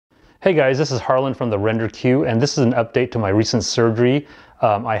Hey guys, this is Harlan from TheRenderQ, and this is an update to my recent surgery.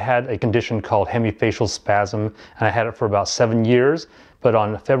 I had a condition called Hemifacial Spasm, and I had it for about 7 years. But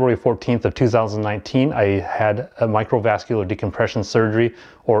on February 14th of 2019, I had a microvascular decompression surgery,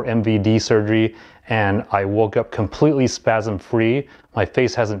 or MVD surgery, and I woke up completely spasm-free. My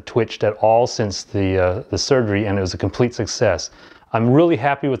face hasn't twitched at all since the surgery, and it was a complete success. I'm really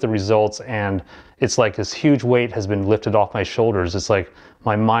happy with the results, and it's like this huge weight has been lifted off my shoulders. It's like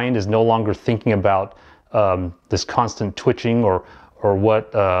my mind is no longer thinking about this constant twitching or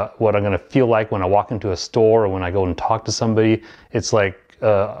what I'm going to feel like when I walk into a store or when I go and talk to somebody. It's like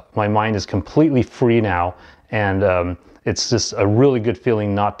my mind is completely free now, and it's just a really good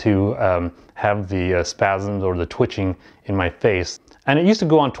feeling not to have the spasms or the twitching in my face. And it used to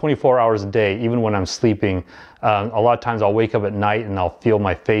go on 24 hours a day, even when I'm sleeping. A lot of times I'll wake up at night and I'll feel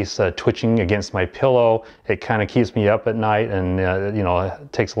my face twitching against my pillow. It kind of keeps me up at night, and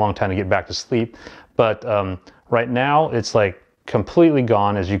it takes a long time to get back to sleep. But right now it's like completely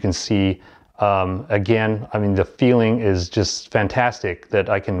gone, as you can see. Again, I mean, the feeling is just fantastic that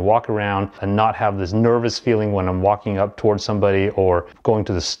I can walk around and not have this nervous feeling when I'm walking up towards somebody or going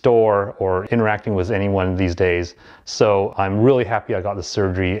to the store or interacting with anyone these days. So I'm really happy I got the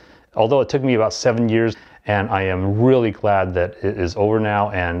surgery, although it took me about 7 years, and I am really glad that it is over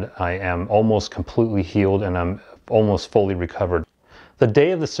now, and I am almost completely healed, and I'm almost fully recovered. The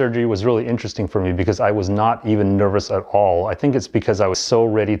day of the surgery was really interesting for me because I was not even nervous at all. I think it's because I was so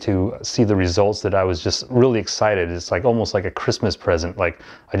ready to see the results that I was just really excited. It's like almost like a Christmas present. Like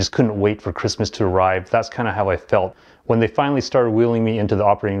I just couldn't wait for Christmas to arrive. That's kind of how I felt. When they finally started wheeling me into the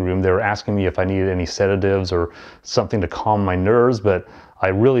operating room, they were asking me if I needed any sedatives or something to calm my nerves, but I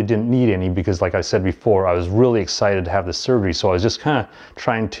really didn't need any because, like I said before, I was really excited to have the surgery. So I was just kind of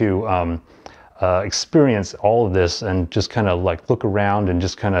trying to experience all of this and just kind of like look around and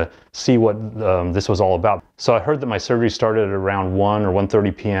just kind of see what this was all about. So I heard that my surgery started at around 1 or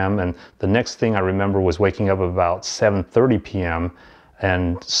 1:30 p.m. and the next thing I remember was waking up about 7:30 p.m.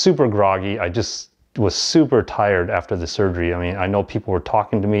 and super groggy. I just was super tired after the surgery. I mean, I know people were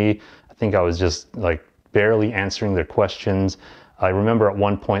talking to me. I think I was just like barely answering their questions. I remember at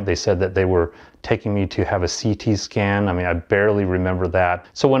one point they said that they were taking me to have a CT scan. I mean, I barely remember that.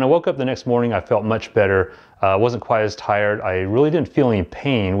 So when I woke up the next morning, I felt much better. I wasn't quite as tired. I really didn't feel any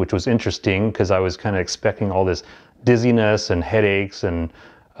pain, which was interesting because I was kind of expecting all this dizziness and headaches and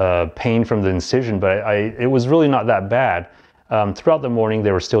pain from the incision, but it was really not that bad. Throughout the morning,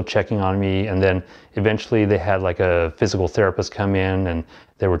 they were still checking on me, and then eventually they had like a physical therapist come in and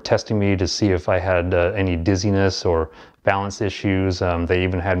they were testing me to see if I had any dizziness or balance issues. They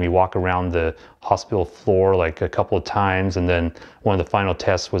even had me walk around the hospital floor like a couple of times, and then one of the final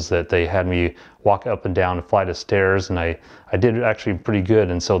tests was that they had me walk up and down a flight of stairs, and I did actually pretty good,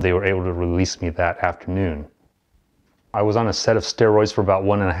 and so they were able to release me that afternoon. I was on a set of steroids for about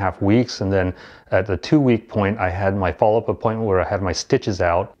 1.5 weeks, and then at the 2-week point I had my follow-up appointment where I had my stitches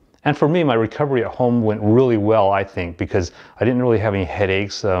out. And for me, my recovery at home went really well, I think, because I didn't really have any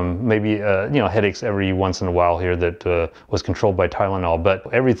headaches. Maybe headaches every once in a while here that was controlled by Tylenol, but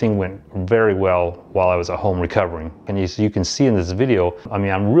everything went very well while I was at home recovering. And you can see in this video, I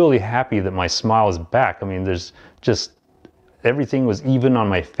mean, I'm really happy that my smile is back. I mean, there's just everything was even on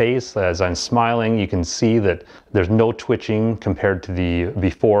my face. As I'm smiling, you can see that there's no twitching compared to the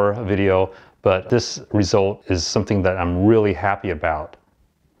before video, but this result is something that I'm really happy about.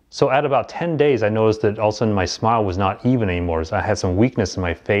 So at about 10 days, I noticed that all of a sudden my smile was not even anymore. So I had some weakness in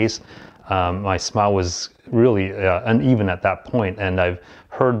my face. My smile was really uneven at that point, and I've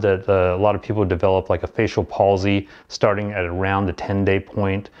heard that a lot of people develop like a facial palsy starting at around the 10-day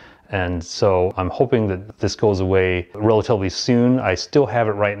point. And so I'm hoping that this goes away relatively soon. I still have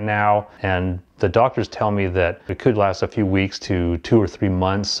it right now, and the doctors tell me that it could last a few weeks to 2 or 3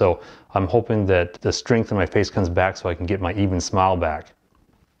 months. So I'm hoping that the strength in my face comes back so I can get my even smile back.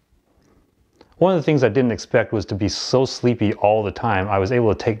 One of the things I didn't expect was to be so sleepy all the time. I was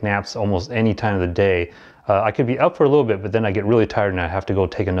able to take naps almost any time of the day. I could be up for a little bit, but then I get really tired and I have to go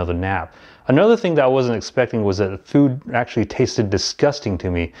take another nap. Another thing that I wasn't expecting was that food actually tasted disgusting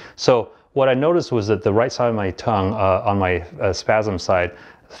to me. So what I noticed was that the right side of my tongue, on my spasm side,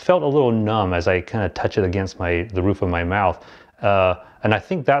 felt a little numb as I kind of touch it against the roof of my mouth. And I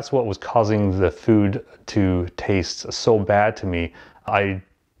think that's what was causing the food to taste so bad to me. I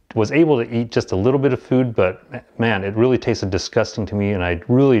was able to eat just a little bit of food, but man, it really tasted disgusting to me, and I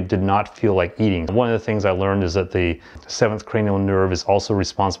really did not feel like eating. One of the things I learned is that the 7th cranial nerve is also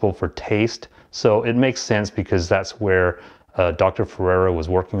responsible for taste. So it makes sense because that's where Dr. Ferreira was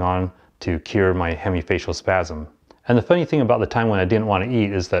working on to cure my hemifacial spasm. And the funny thing about the time when I didn't want to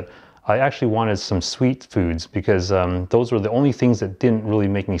eat is that I actually wanted some sweet foods because those were the only things that didn't really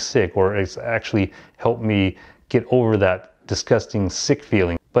make me sick, or it's actually helped me get over that disgusting sick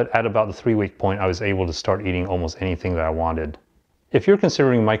feeling. But at about the 3-week point, I was able to start eating almost anything that I wanted. If you're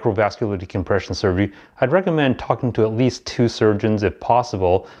considering microvascular decompression surgery, I'd recommend talking to at least 2 surgeons if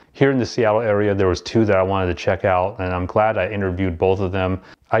possible. Here in the Seattle area, there was 2 that I wanted to check out, and I'm glad I interviewed both of them.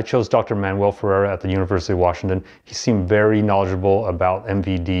 I chose Dr. Manuel Ferreira at the University of Washington. He seemed very knowledgeable about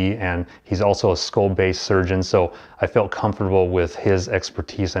MVD, and he's also a skull-based surgeon, so I felt comfortable with his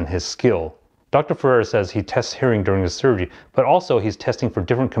expertise and his skill. Dr. Ferreira says he tests hearing during the surgery, but also he's testing for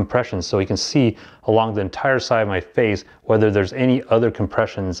different compressions so he can see along the entire side of my face whether there's any other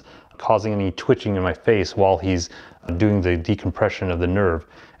compressions causing any twitching in my face while he's doing the decompression of the nerve.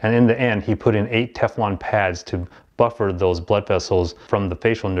 And in the end, he put in 8 Teflon pads to buffer those blood vessels from the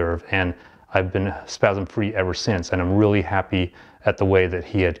facial nerve, and I've been spasm-free ever since, and I'm really happy at the way that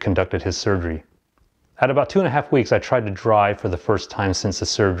he had conducted his surgery. At about 2.5 weeks, I tried to drive for the first time since the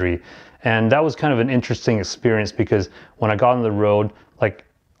surgery. And that was kind of an interesting experience because when I got on the road, like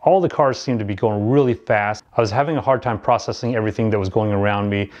all the cars seemed to be going really fast. I was having a hard time processing everything that was going around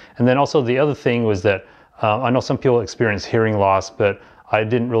me. And then also the other thing was that I know some people experience hearing loss, but I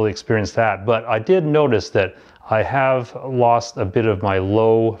didn't really experience that. But I did notice that I have lost a bit of my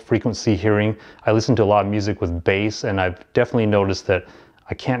low frequency hearing. I listen to a lot of music with bass, and I've definitely noticed that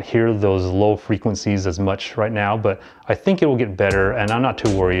I can't hear those low frequencies as much right now, but I think it will get better, and I'm not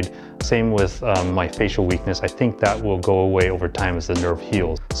too worried. Same with my facial weakness. I think that will go away over time as the nerve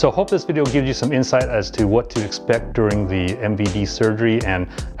heals. So I hope this video gives you some insight as to what to expect during the MVD surgery and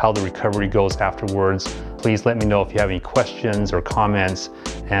how the recovery goes afterwards. Please let me know if you have any questions or comments,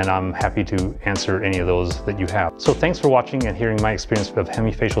 and I'm happy to answer any of those that you have. So thanks for watching and hearing my experience of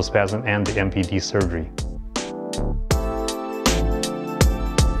hemifacial spasm and the MVD surgery.